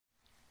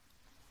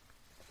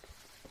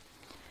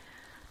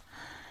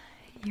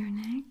You're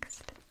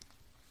next.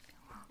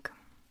 Welcome.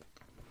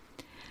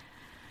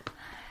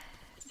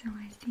 So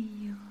I see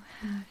you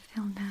have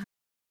filled out.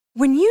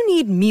 When you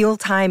need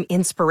mealtime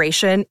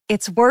inspiration,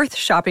 it's worth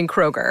shopping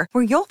Kroger,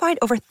 where you'll find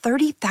over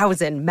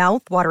 30,000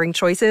 mouth-watering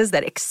choices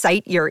that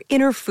excite your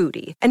inner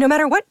foodie. And no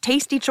matter what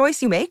tasty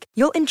choice you make,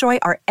 you'll enjoy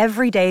our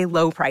everyday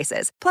low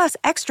prices, plus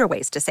extra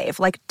ways to save,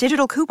 like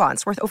digital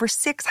coupons worth over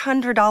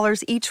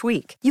 $600 each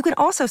week. You can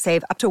also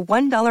save up to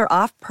 $1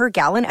 off per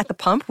gallon at the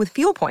pump with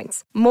fuel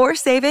points. More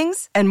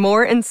savings and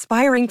more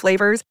inspiring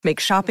flavors make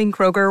shopping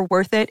Kroger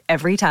worth it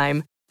every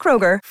time.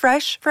 Kroger,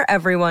 fresh for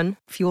everyone.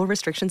 Fuel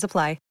restrictions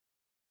apply.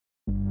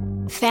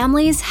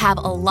 Families have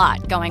a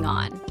lot going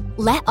on.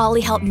 Let Ollie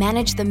help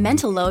manage the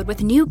mental load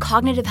with new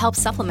cognitive help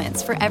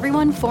supplements for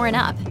everyone 4 and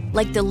up,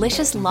 like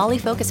delicious Lolly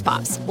Focus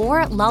Pops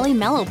or Lolly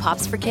Mellow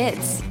Pops for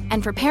kids.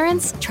 And for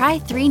parents, try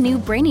 3 new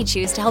Brainy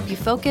Chews to help you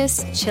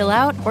focus, chill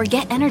out, or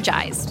get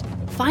energized.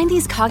 Find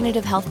these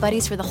cognitive health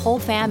buddies for the whole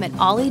fam at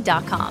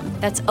ollie.com.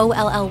 That's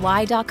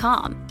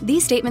OLLY.com.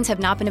 These statements have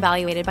not been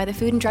evaluated by the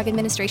Food and Drug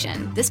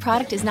Administration. This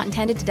product is not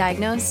intended to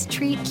diagnose,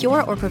 treat,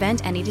 cure, or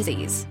prevent any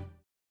disease.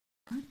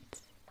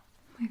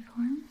 My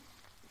form?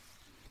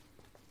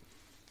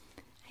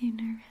 Are you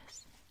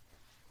nervous?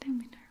 Don't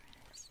be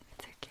nervous.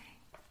 It's okay.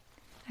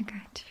 I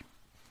got you.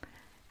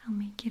 I'll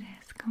make it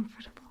as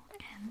comfortable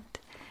and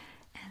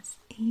as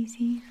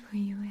easy for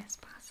you as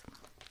possible.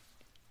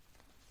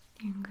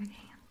 You're in good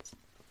hands.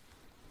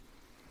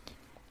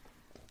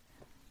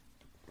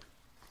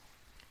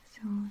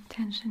 So,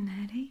 tension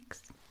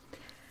headaches.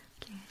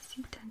 Okay, I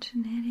see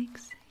tension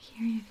headaches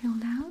here you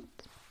filled out.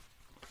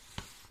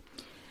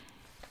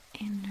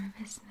 And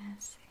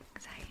nervousness,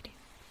 anxiety.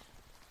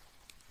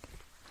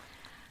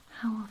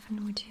 How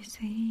often would you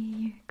say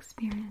you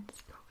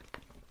experience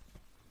both?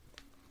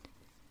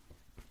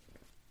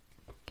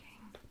 Okay.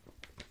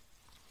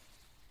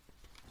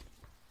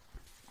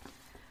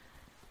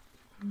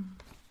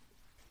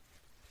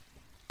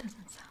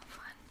 Doesn't sound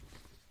fun.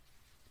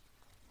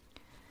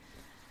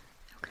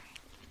 Okay.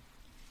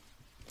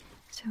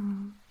 So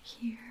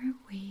here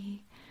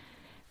we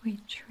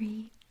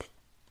treat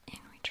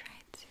and we try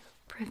to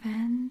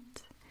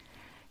prevent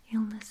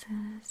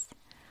illnesses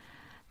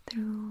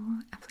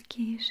through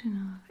application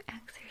of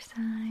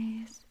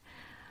exercise,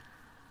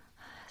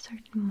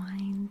 certain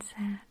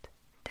mindset,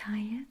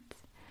 diet,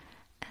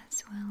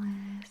 as well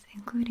as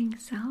including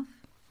self,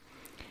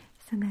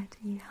 so that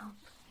you help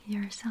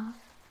yourself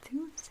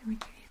too, so we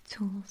give you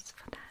tools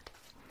for that.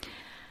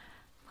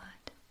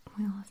 But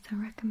we also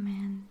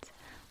recommend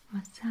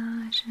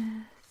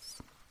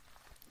massages,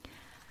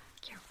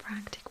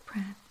 chiropractic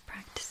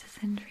practices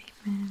and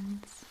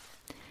treatments,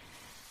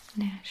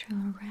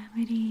 natural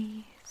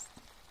remedies.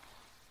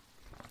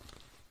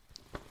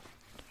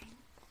 Okay.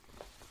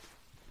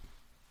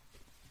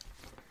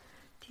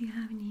 Do you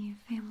have any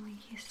family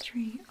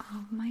history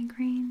of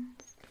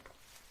migraines?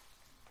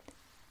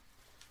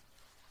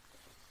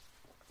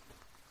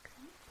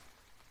 Okay.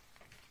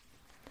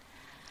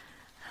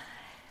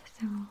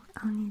 So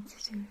I'll need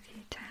to do a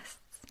few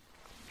tests,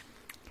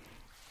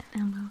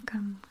 and I will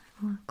come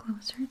a little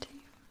closer to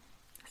you.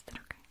 Is that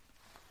okay?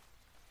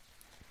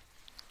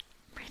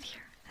 Right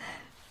here.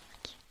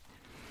 Okay.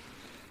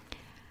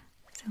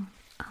 So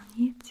I'll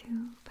need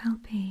to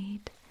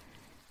palpate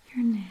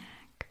your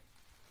neck,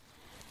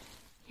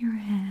 your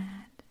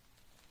head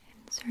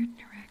in certain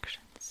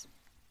directions,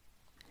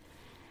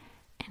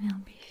 and I'll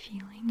be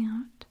feeling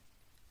out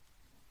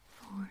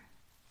for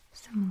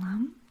some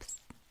lumps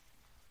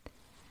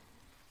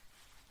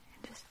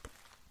and just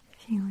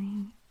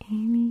feeling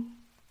any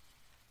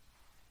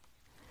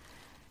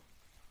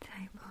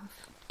type of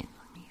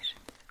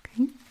inflammations,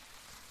 okay?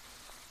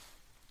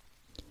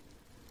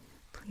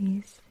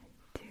 Please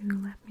do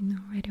let me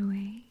know right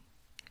away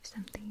if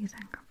something is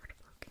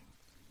uncomfortable, okay?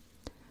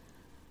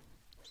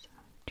 So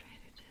try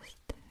to just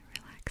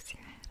relax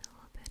your head a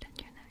little bit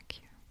and your neck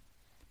here.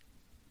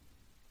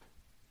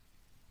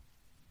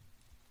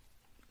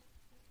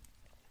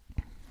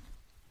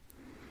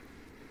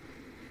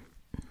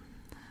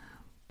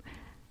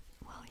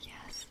 Well,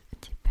 yes,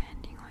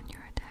 depending on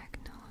your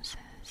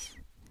diagnosis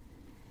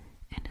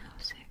and how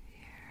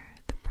severe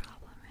the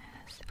problem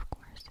is, of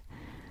course,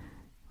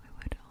 we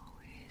would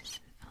always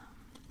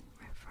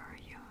refer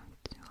you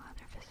to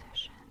other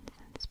physicians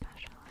and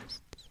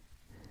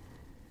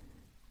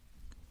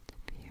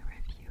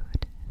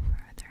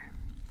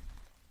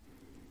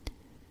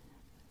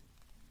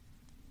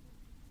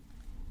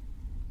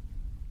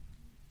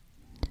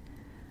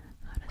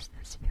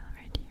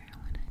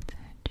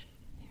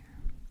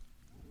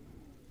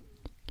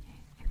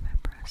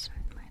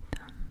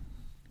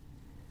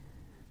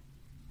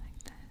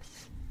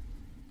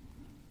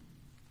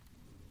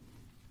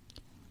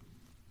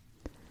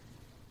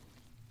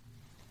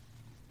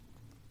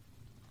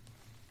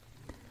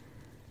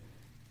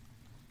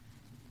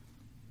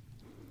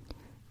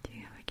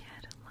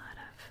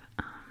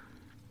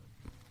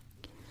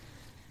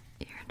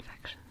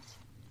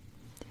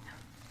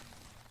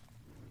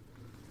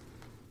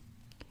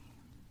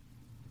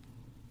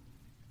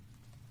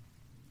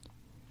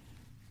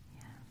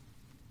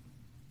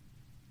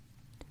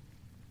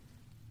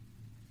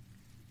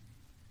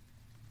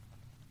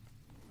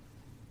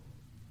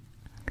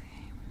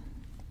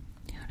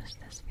does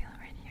this feel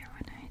right here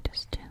when I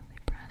just gently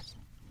press?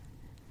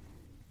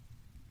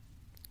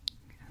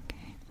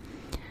 Okay.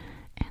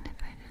 And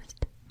if I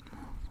just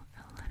move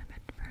a little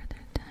bit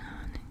further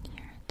down in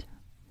here too,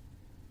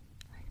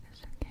 like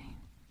this, okay?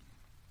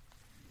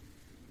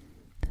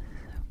 This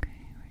is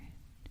okay, right?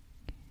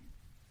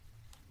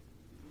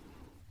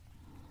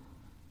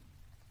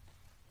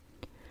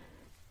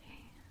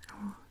 Okay.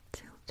 I will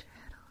tilt your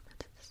head a little bit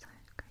to the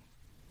side, okay?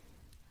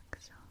 Like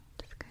so.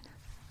 Just kind of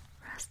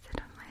rest it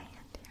on my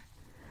hand here.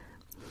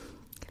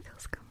 It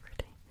feels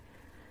comforting.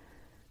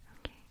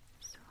 Okay,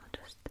 so I'll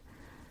just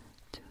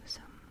do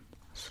some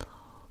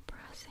slow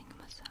pressing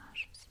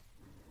massages,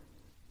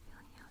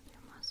 feeling out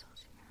your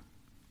muscles here.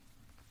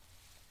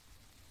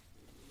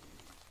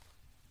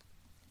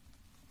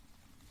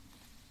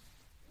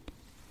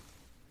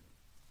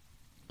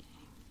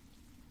 Okay,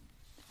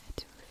 I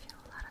do feel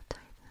a lot of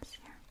tightness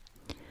here.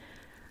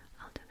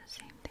 I'll do the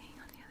same thing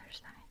on the other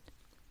side.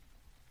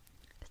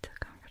 Still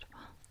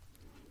comfortable?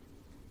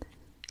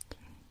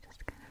 Okay,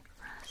 just kind of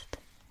rest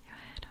your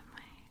head on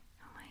my hand.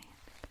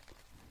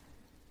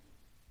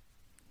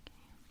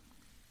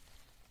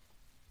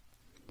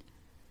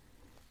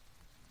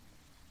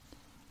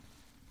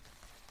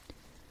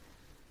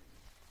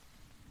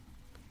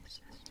 It's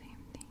the same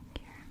thing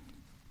here.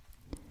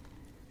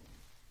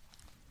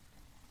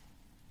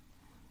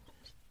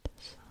 Just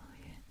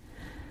slowly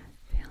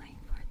feeling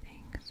for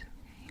things,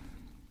 okay?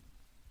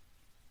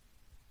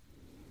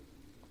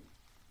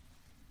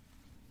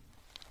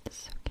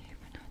 It's okay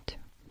for now too.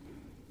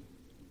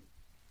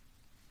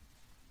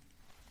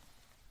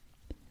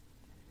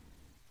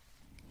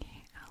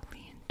 Okay, I'll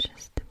lean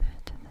just a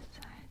bit to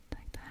the side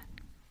like that.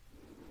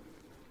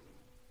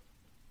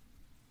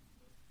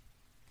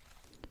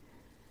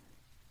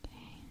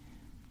 Okay.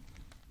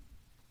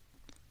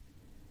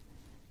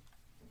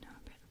 Now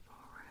a bit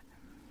forward.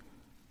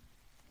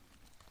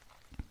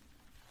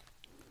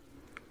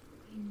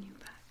 Lean you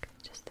back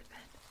just a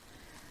bit,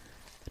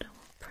 but I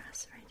will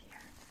press right here.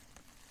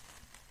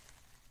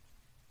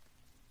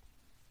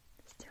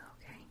 Still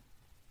okay?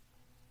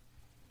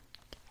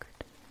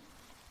 Good.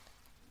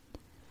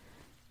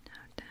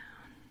 Now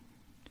down,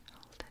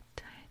 hold it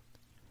tight.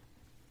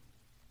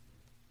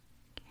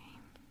 Okay.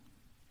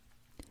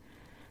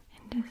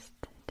 And just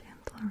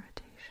gentle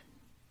rotation.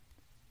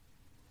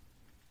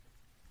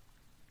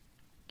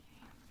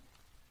 Okay.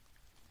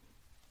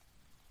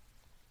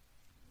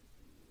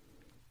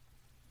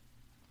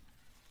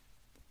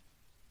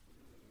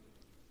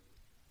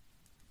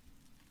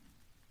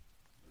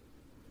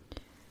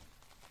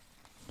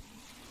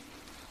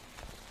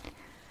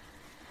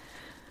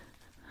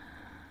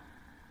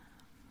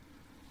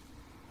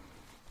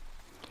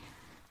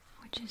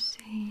 Would you say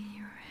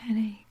your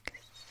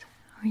headaches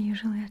are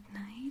usually at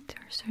night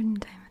or a certain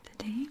time of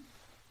the day?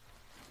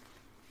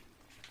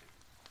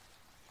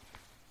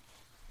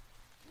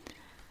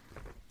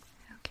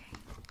 Okay,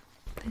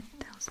 that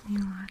tells me a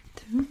lot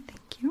too.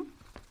 Thank you.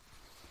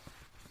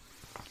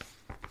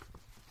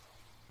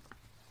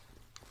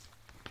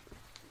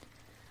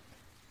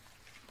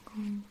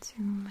 I'm going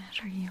to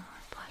measure your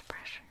blood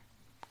pressure.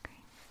 Okay,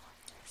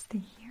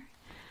 stay here.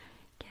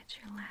 Get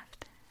your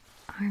left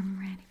arm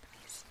ready,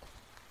 please.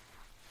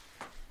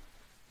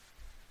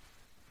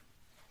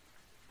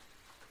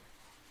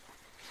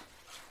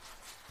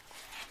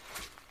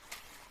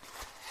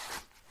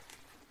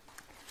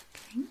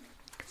 Okay,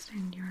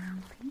 extend your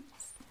arm, please.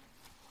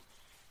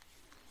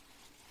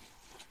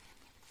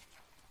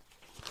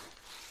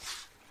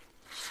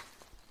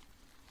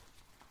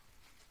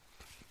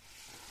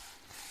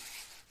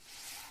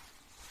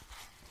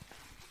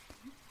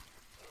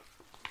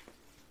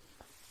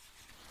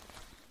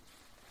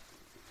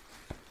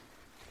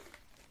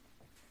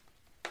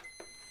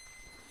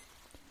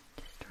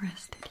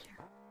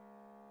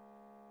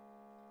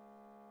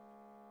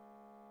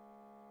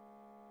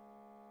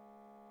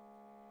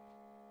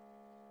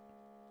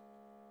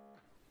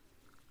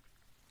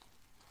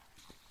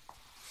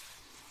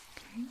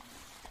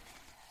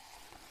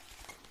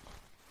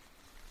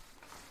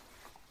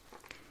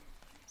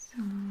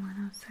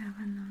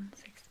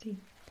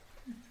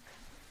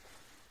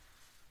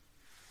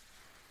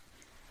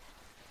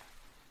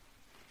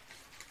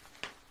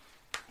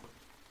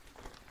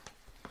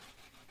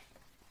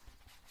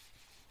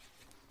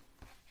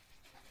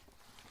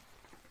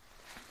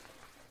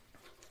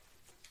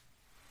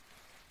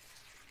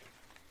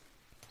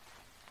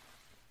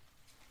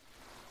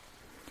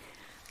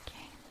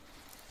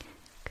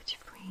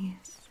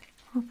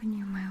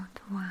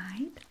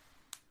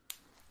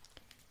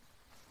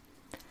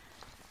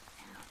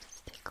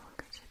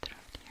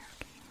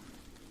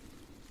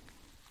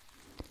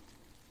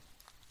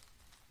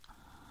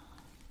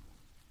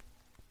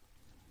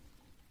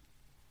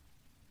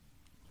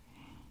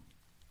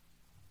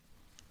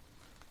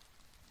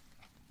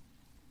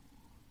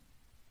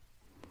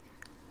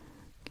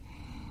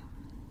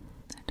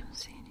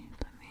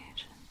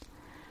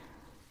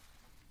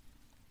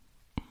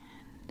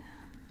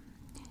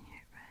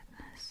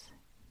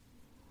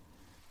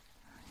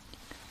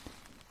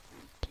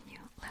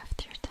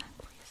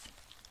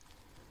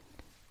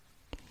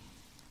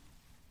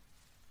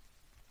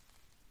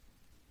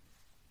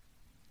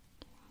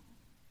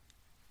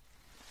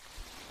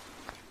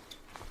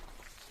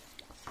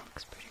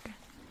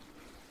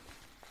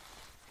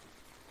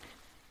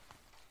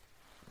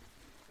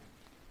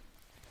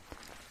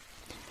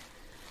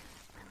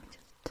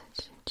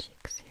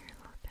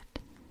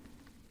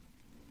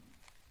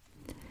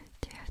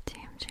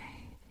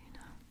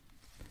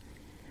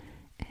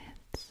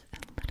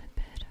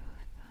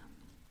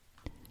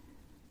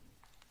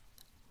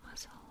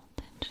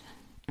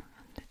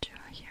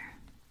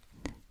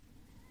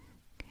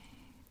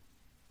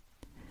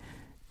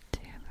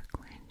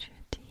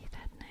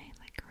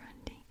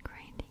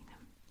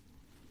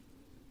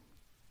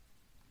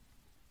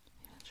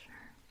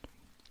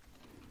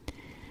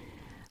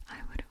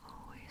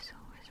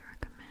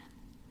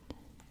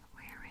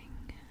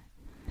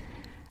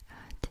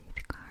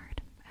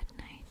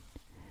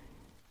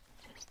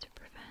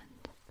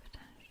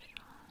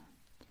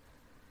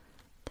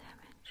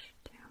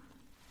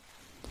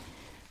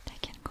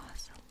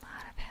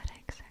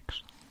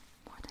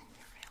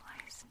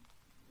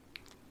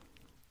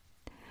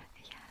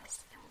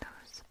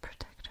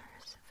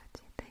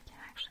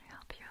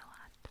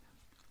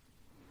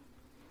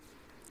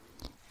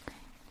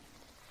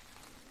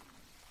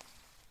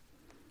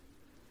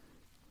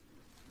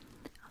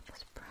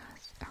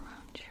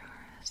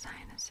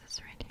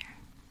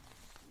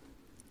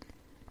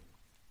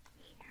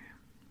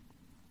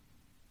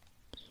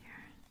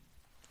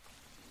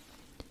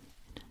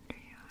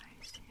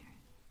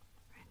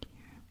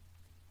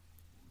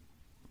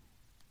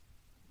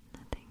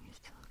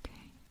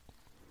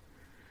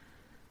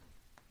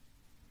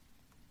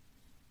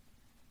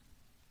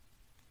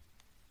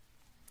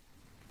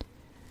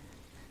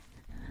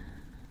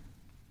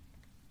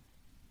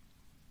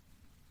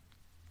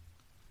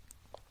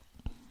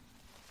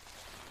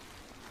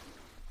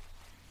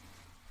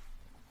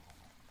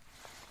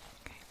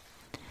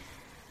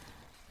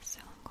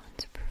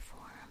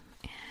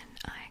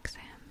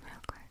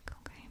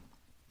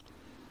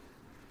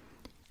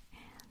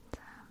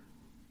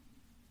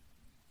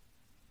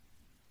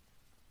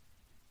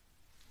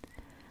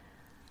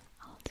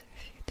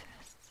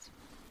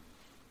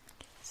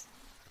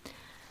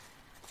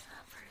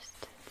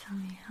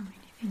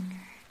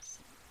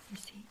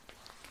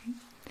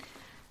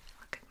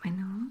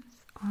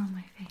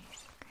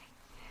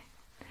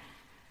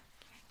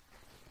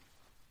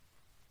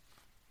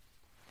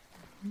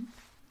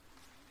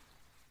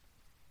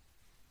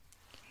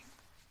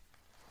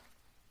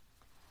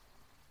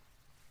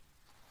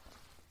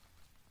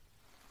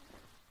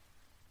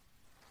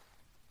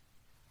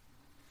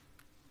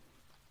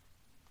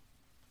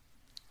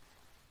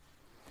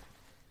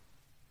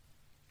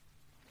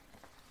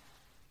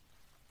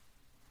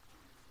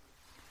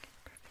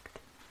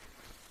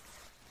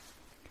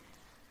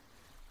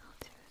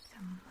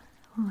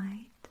 some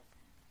light.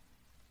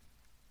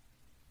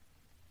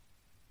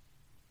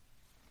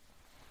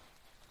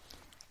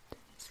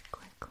 These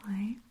quick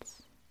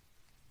lights.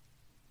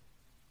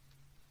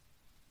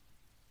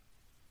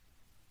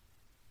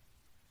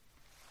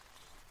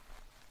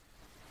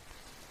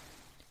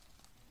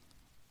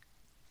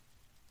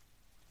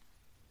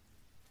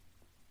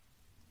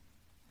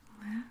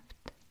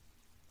 Left,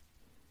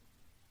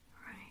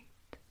 right,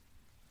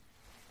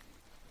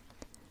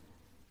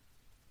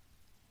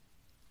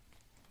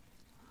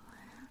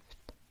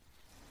 left,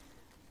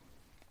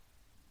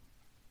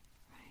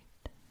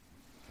 right.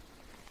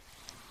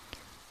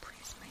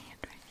 Place my hand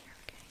right here,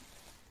 okay?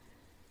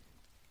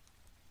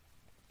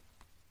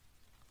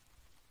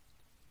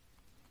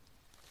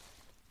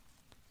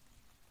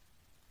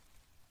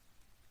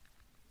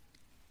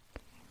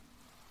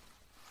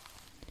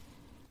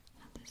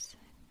 Now this side.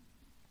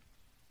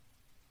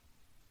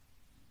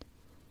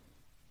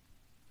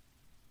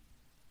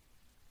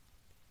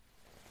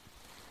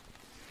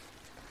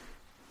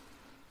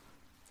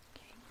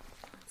 Okay,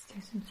 let's do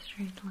some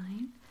straight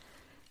line.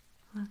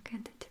 Look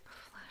at the tip of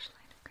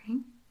flashlight, okay?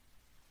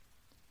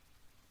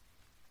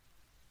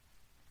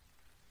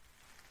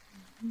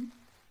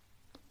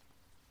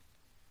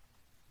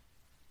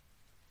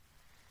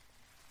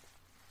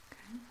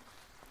 Okay.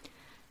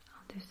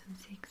 I'll do some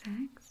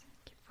zigzags.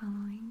 Keep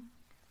following.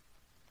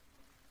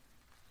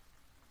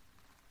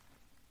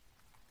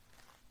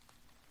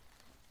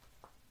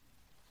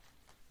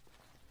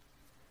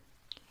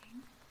 Okay.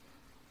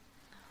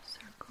 Now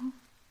circle.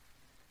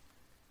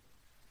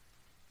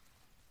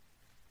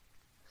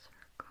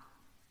 Circle.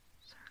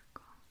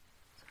 Circle.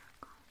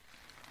 Circle.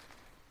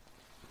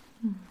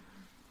 Okay.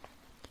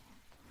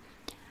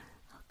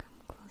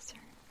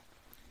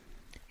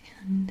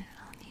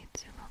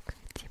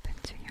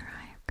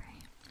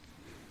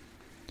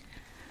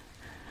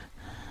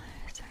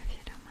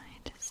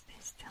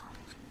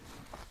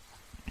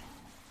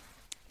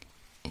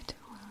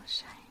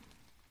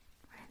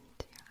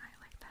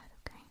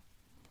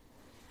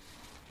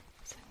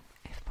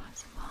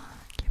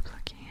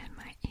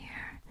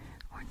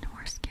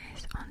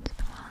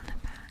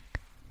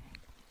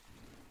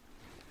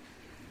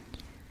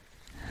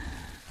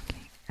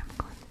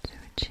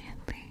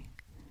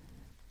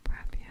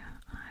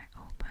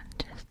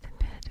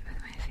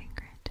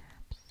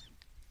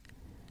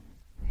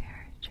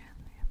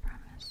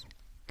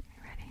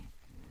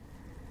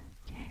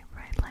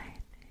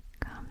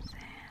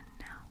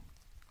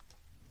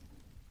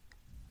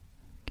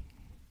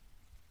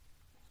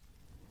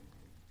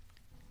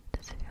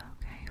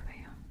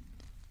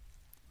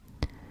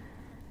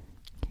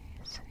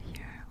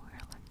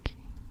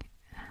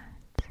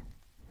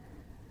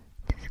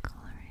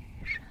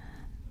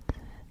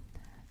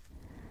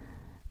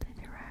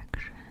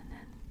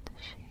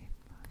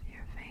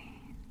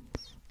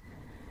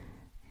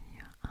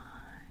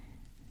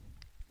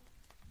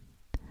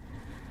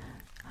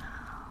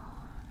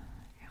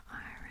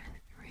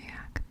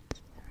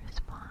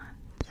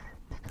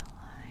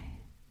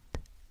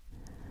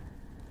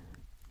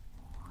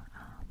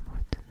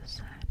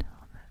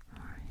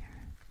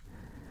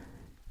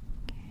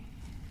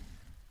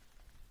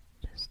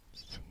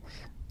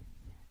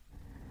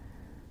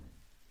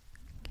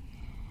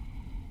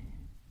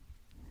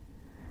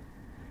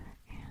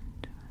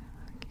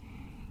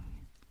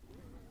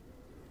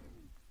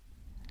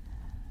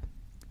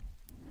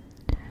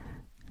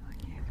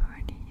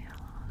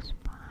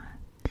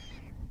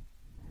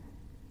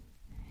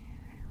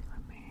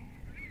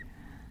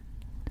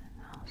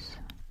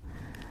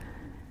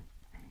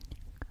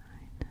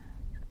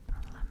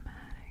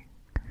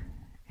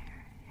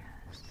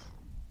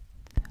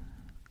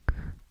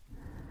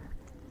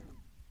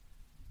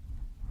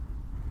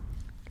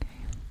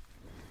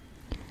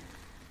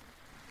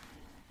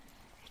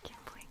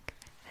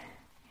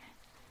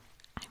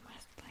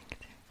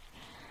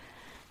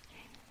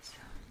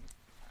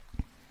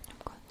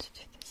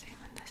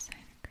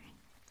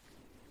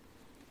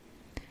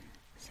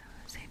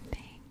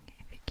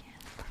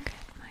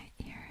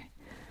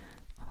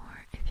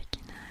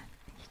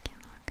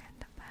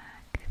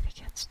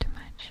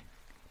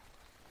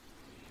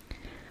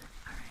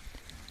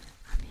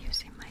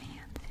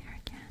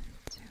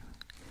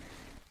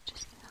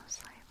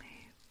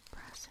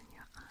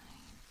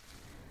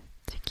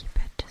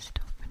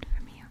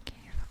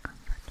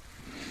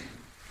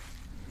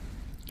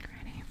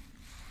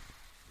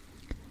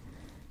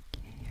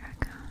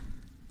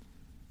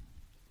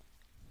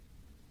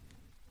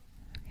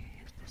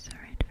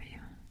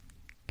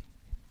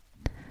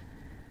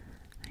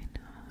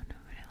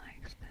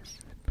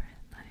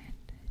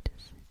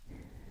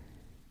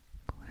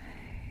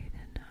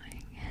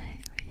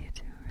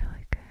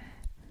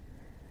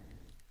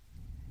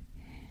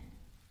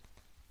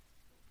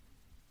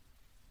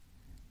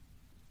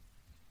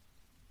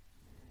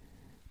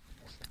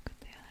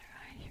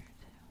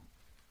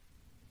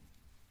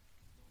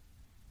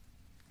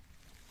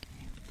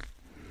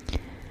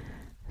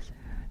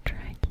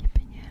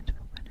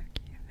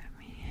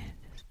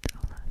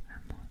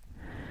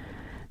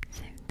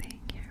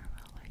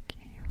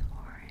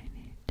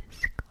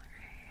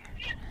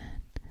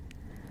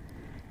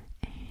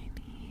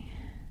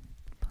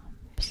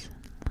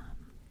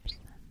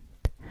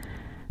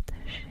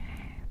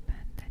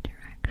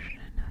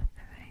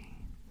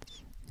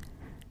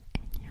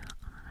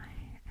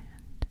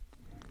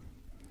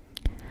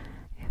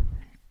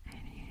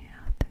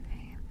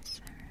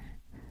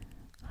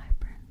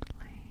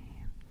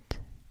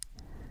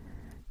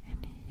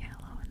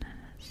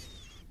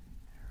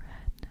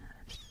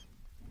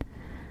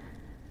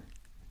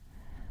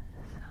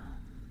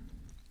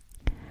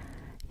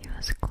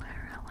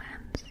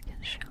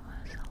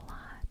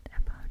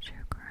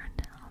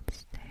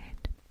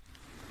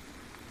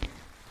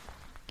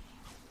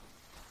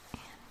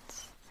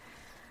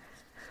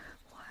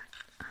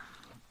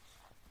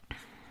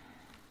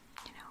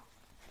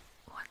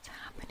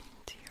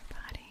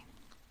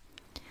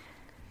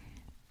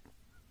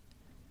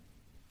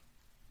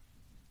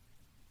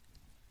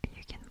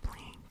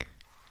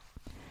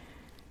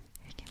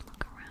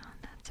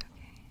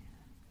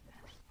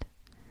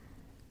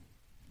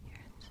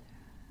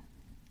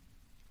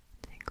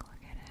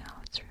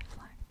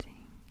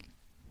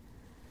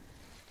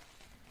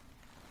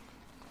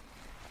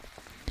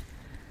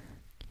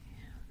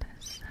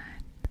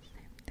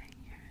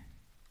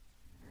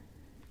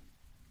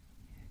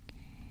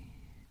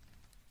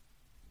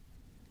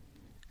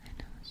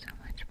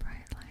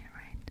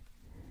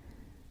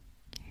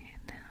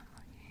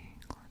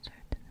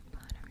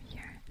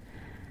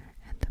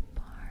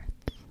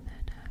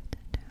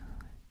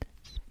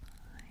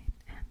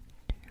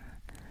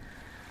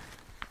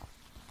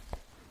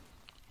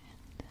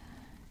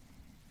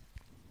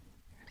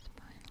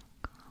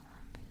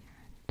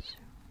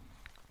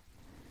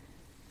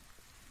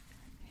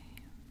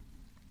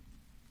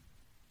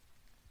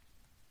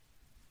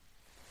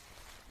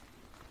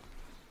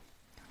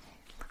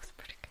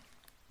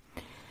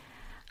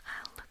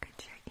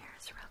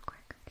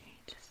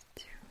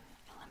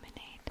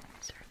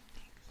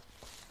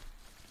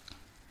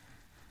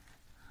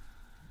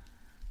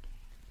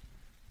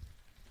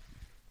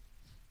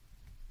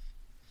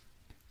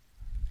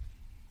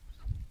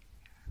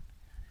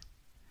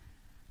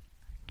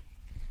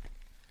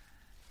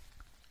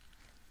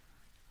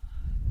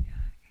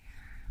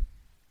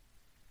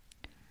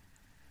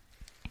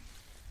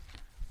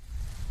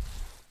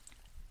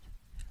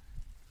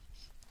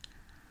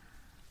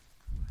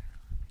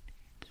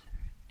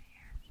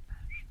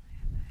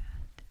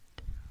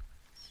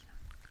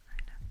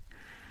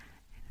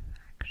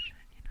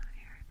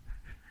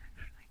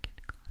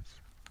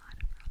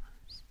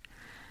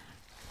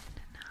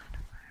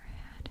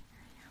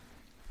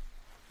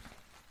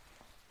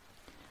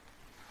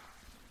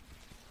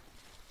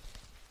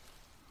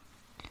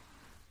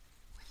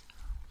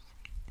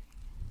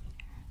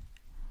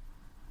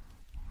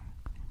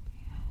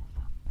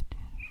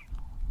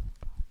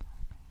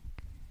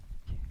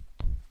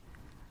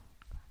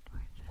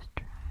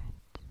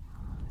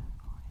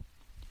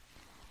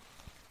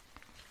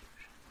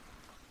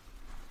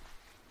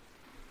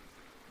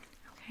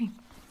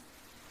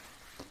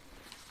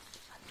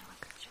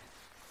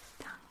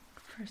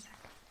 for a second.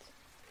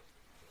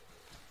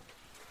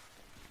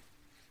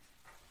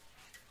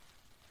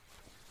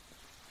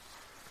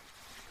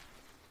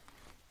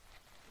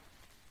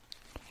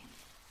 Okay.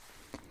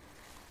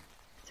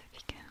 So if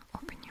you can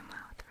open your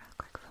mouth real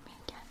quick for me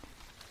again.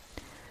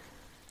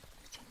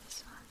 So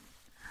this one,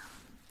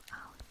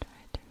 I'll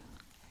try to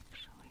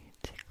actually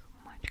take a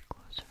much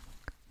closer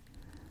look.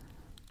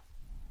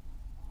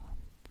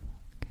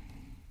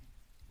 Okay.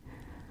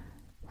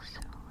 So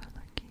we're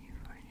looking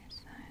for any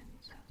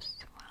signs of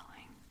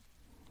swelling.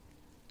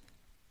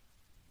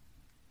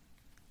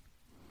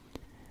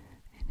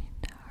 Any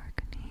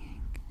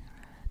darkening,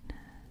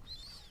 redness,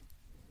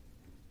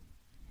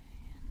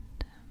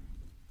 and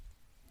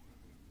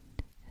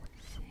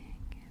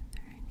seeing if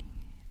there are any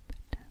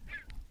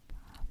potential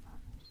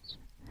problems,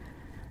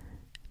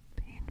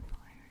 painful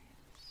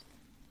areas.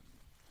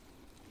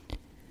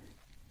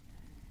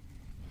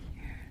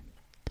 Here,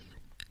 just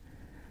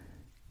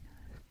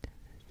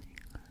give me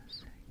a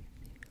closer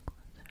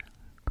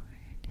look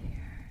right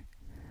here.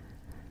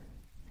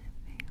 And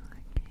me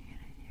looking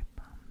at any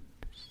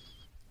bumps,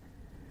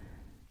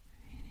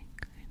 any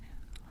kind of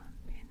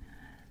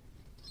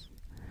lumpiness,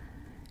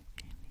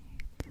 any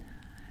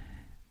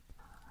type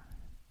of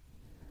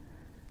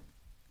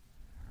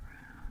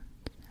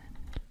rounds, and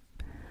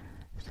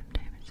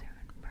sometimes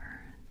even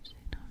burns,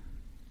 you know.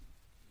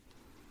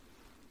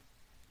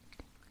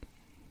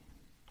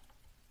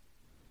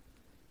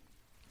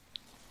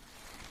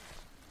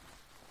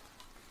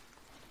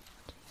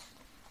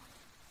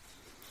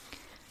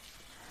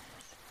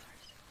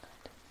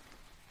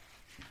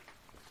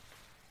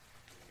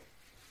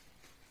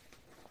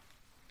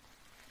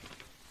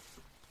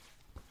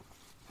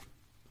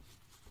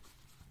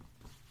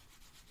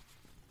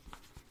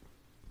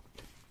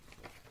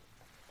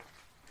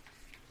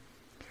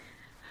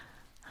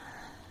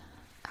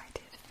 I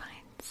did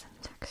find some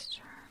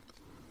texture,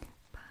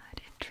 but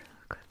it truly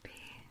could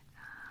be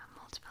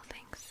multiple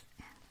things,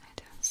 and I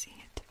don't see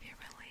it to be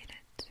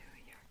related to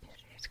your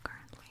issues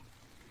currently.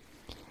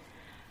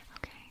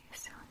 Okay,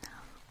 so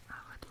now I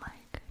would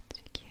like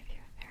to give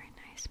you a very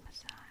nice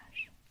massage.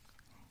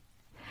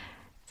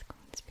 It's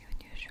going to be on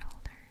your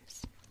shoulders.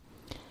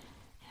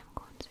 I'm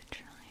going to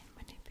try and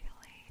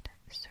manipulate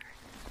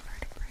certain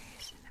vertebrae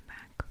in the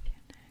back of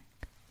your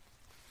neck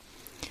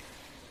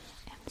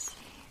and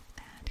see if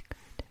that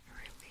could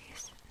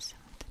release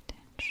some of the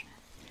tension,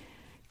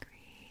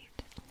 create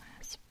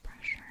less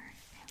pressure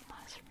and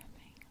less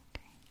ripping,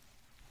 okay?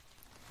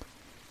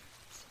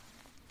 So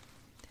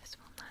this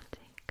will not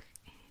take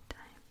any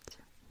time to.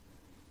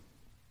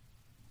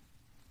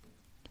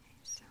 Okay,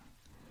 so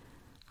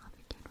I'll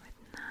begin with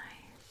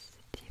nice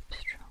deep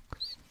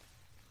strokes.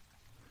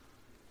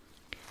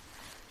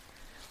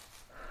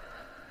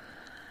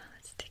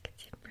 Let's take a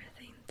deep breath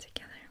in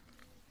together.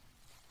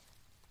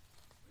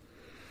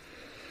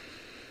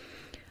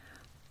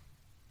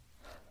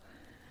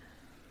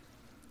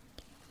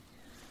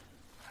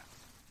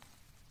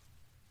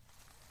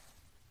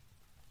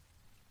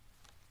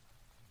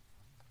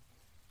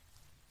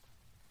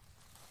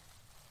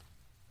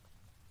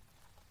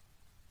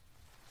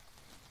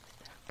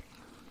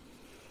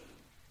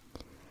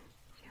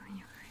 Feeling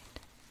it right?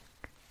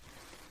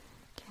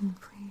 Can you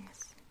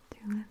please do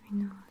let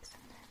me know if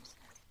sometimes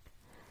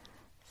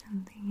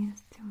something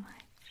is too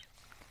much?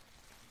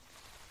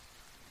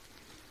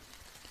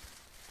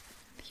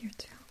 I'm here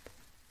to